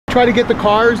Try to get the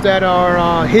cars that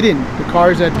are hidden, the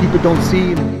cars that people don't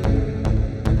see.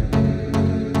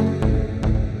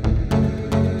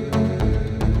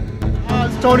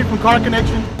 It's Tony from Car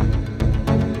Connection.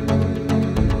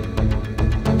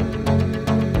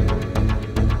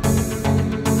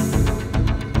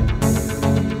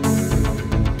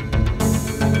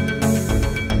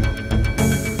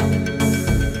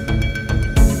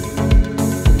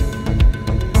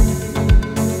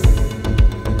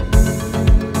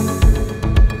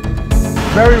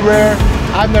 Very rare.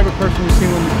 I've never personally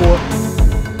seen one before.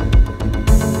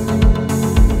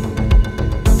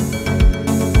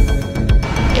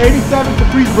 '87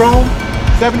 Caprice Chrome,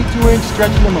 72-inch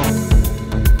Stretch Limousine.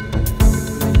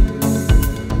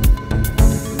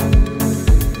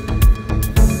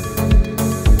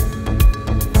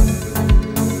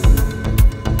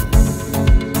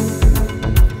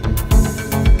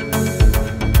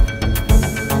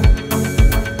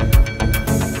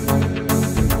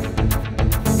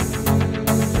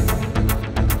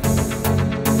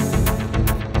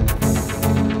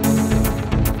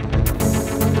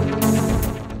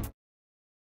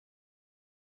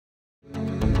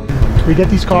 We get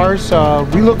these cars,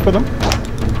 we look for them.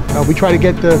 We try to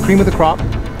get the cream of the crop.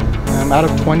 Out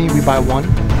of 20, we buy one.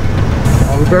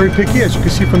 We're very picky, as you can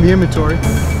see from the inventory.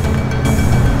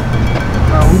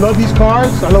 We love these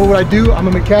cars. I love what I do. I'm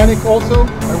a mechanic also.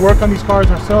 I work on these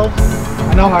cars ourselves.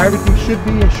 I know how everything should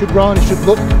be and should run and should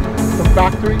look from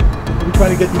factory. We try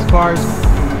to get these cars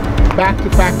back to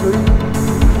factory.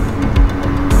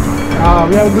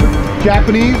 We have a little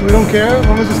Japanese, we don't care, as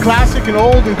long as it's classic and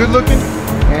old and good looking.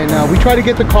 And we try to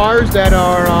get the cars that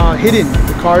are hidden,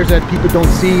 the cars that people don't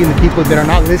see and the people that are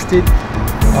not listed,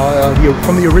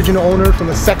 from the original owner, from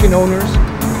the second owners.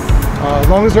 As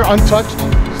long as they're untouched,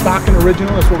 stock and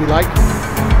original, that's what we like.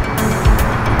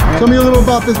 Tell me a little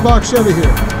about this box Chevy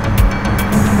here.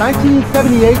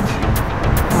 1978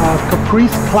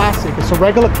 Caprice Classic. It's a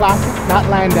regular classic, not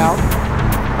Landau.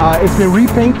 It's been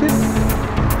repainted,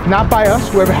 not by us,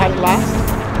 whoever had it last.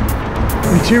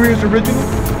 Interior is original.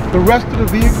 The rest of the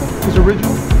vehicle is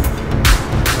original.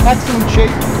 Excellent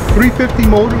shape. 350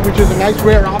 motor, which is a nice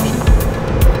rare option.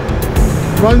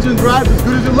 Runs and drives as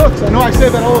good as it looks. I know I say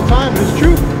that all the time, but it's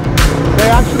true.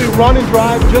 They actually run and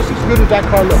drive just as good as that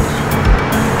car looks.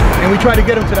 And we try to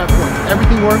get them to that point.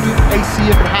 Everything working,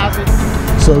 AC if it has it.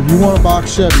 So if you want a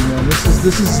box Chevy, man, this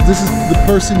is the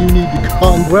person you need to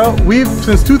come. Well,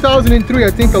 since 2003,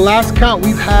 I think the last count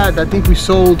we've had, I think we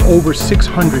sold over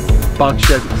 600 box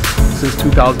Chevys since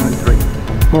 2003,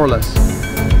 more or less.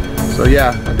 So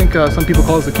yeah, I think some people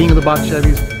call us the king of the box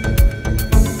Chevys.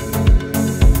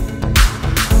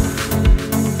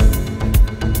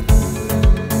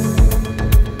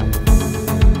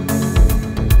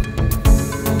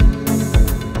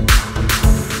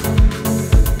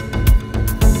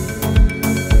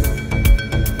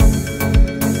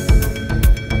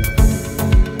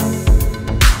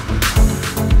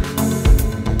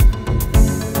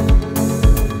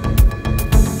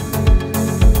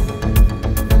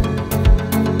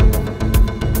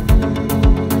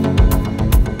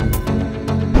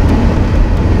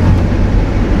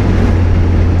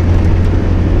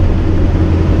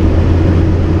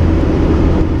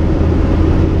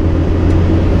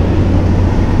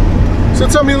 So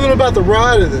tell me a little about the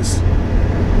ride of this.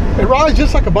 It rides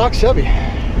just like a box Chevy.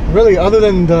 Really, other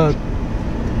than the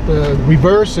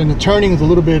reverse and the turning is a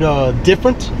little bit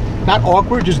different. Not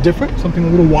awkward, just different. Something a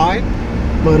little wide.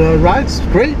 But it rides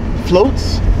great.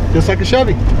 Floats just like a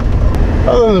Chevy.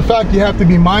 Other than the fact you have to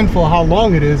be mindful of how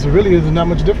long it is, it really isn't that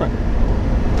much different.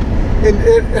 And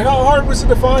how hard was it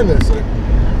to find this?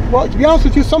 Well, to be honest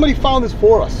with you, somebody found this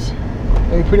for us.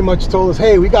 They pretty much told us,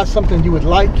 hey, we got something you would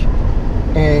like.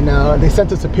 And they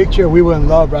sent us a picture. We were in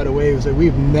love right away. It was like,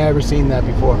 we've never seen that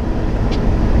before.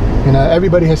 And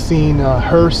everybody has seen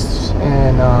hearses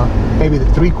and maybe the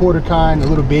 3/4 kind, the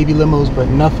little baby limos, but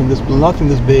nothing this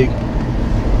big.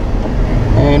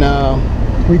 And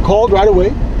we called right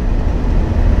away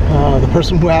the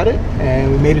person who had it,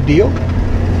 and we made a deal.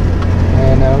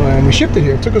 And we shipped it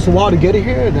here. It took us a while to get it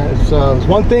here. And it's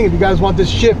one thing, if you guys want this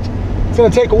shipped, it's gonna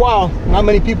take a while. Not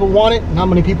many people want it, not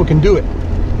many people can do it.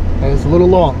 And it's a little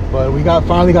long, but we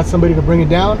finally got somebody to bring it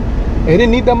down. It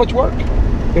didn't need that much work.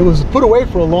 It was put away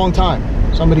for a long time.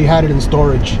 Somebody had it in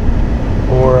storage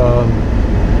or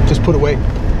just put away.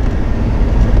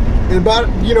 And about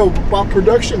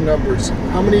production numbers,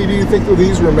 how many do you think of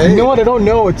these were made? You know what, I don't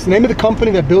know. It's the name of the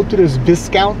company that built it is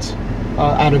Viscount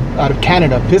out of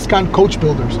Canada. Viscount Coach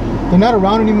Builders. They're not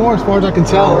around anymore as far as I can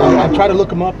tell. I tried to look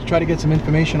them up to try to get some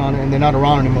information on it, and they're not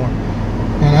around anymore.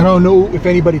 And I don't know if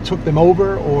anybody took them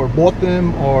over or bought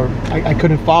them, or I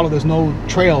couldn't follow. There's no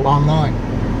trail online.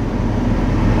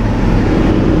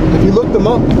 If you look them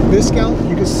up, Viscount,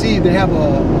 you can see they have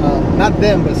a, not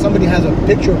them, but somebody has a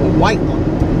picture of a white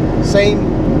one. Same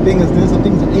thing as this. I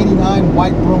think it's an 89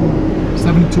 white chrome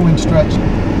 72-inch stretch.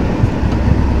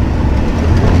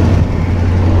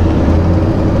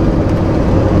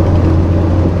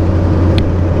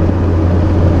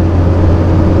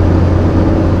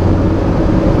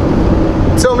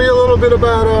 Tell me a little bit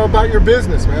about your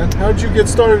business, man. How did you get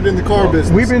started in the car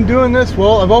business? We've been doing this,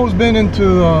 well, I've always been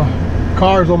into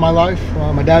cars all my life.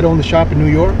 My dad owned a shop in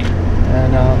New York,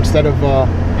 and instead of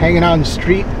hanging out on the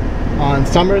street on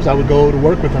summers, I would go to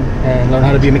work with him and learn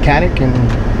how to be a mechanic and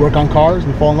work on cars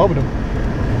and fall in love with them.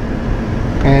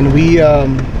 And we,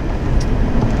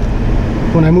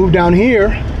 when I moved down here,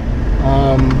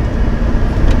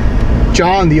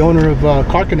 John, the owner of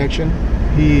Car Connection,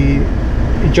 he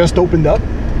just opened up,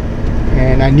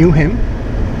 and I knew him,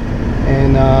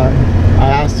 and I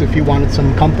asked if he wanted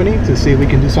some company to see if we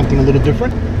can do something a little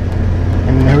different.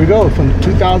 And there we go. From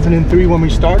 2003 when we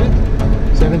started,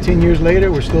 17 years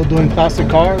later, we're still doing classic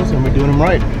cars, and we're doing them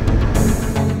right.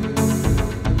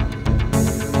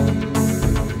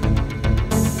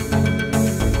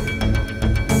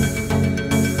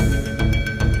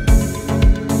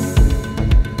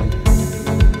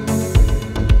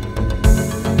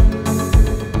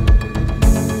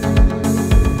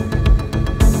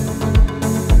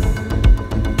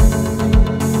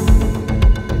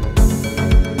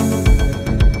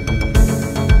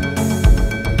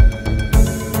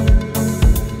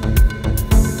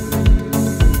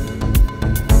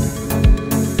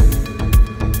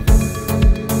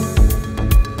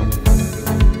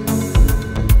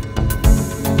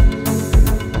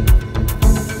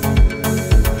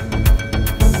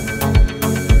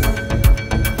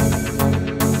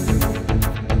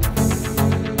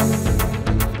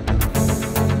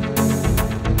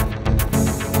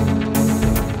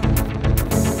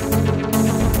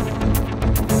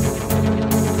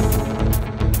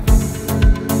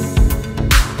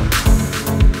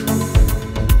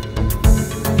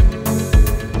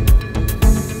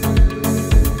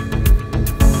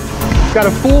 Got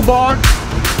a full bar,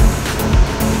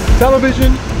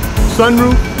 television,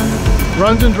 sunroof,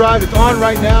 runs and drives. It's on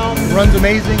right now, runs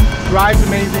amazing, drives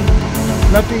amazing.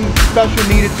 Nothing special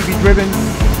needed to be driven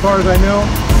as far as I know.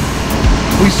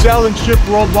 We sell and ship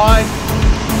worldwide.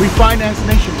 We finance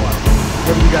nationwide,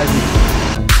 whatever you guys need.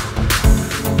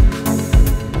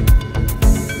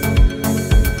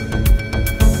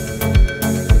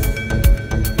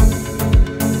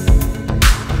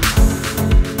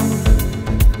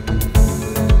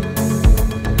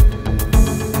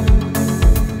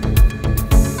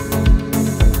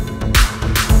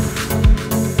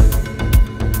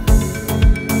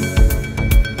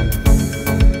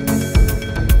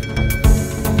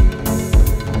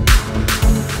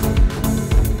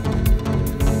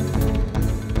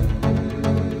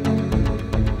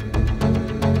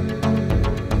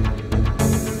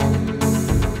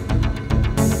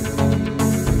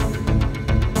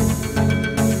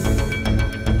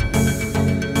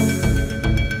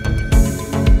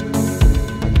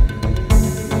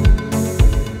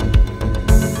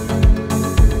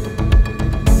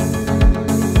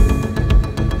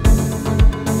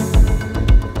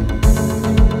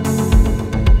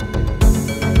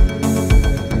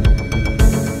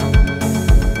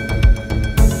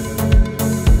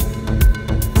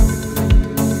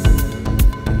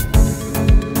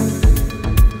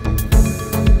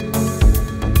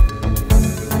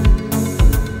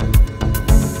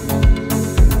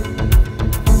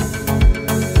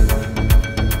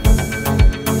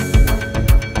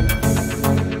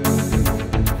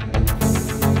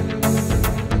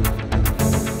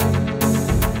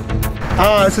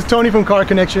 This is Tony from Car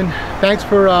Connection. Thanks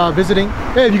for visiting.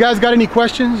 Hey, if you guys got any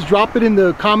questions, drop it in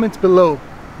the comments below.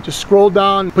 Just scroll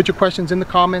down, put your questions in the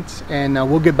comments, and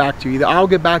we'll get back to you. Either I'll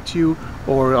get back to you,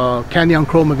 or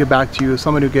KandyonChrome will get back to you.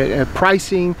 Someone who get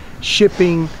pricing,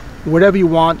 shipping, whatever you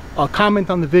want. A comment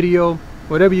on the video,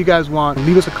 whatever you guys want.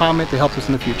 Leave us a comment to help us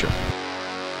in the future.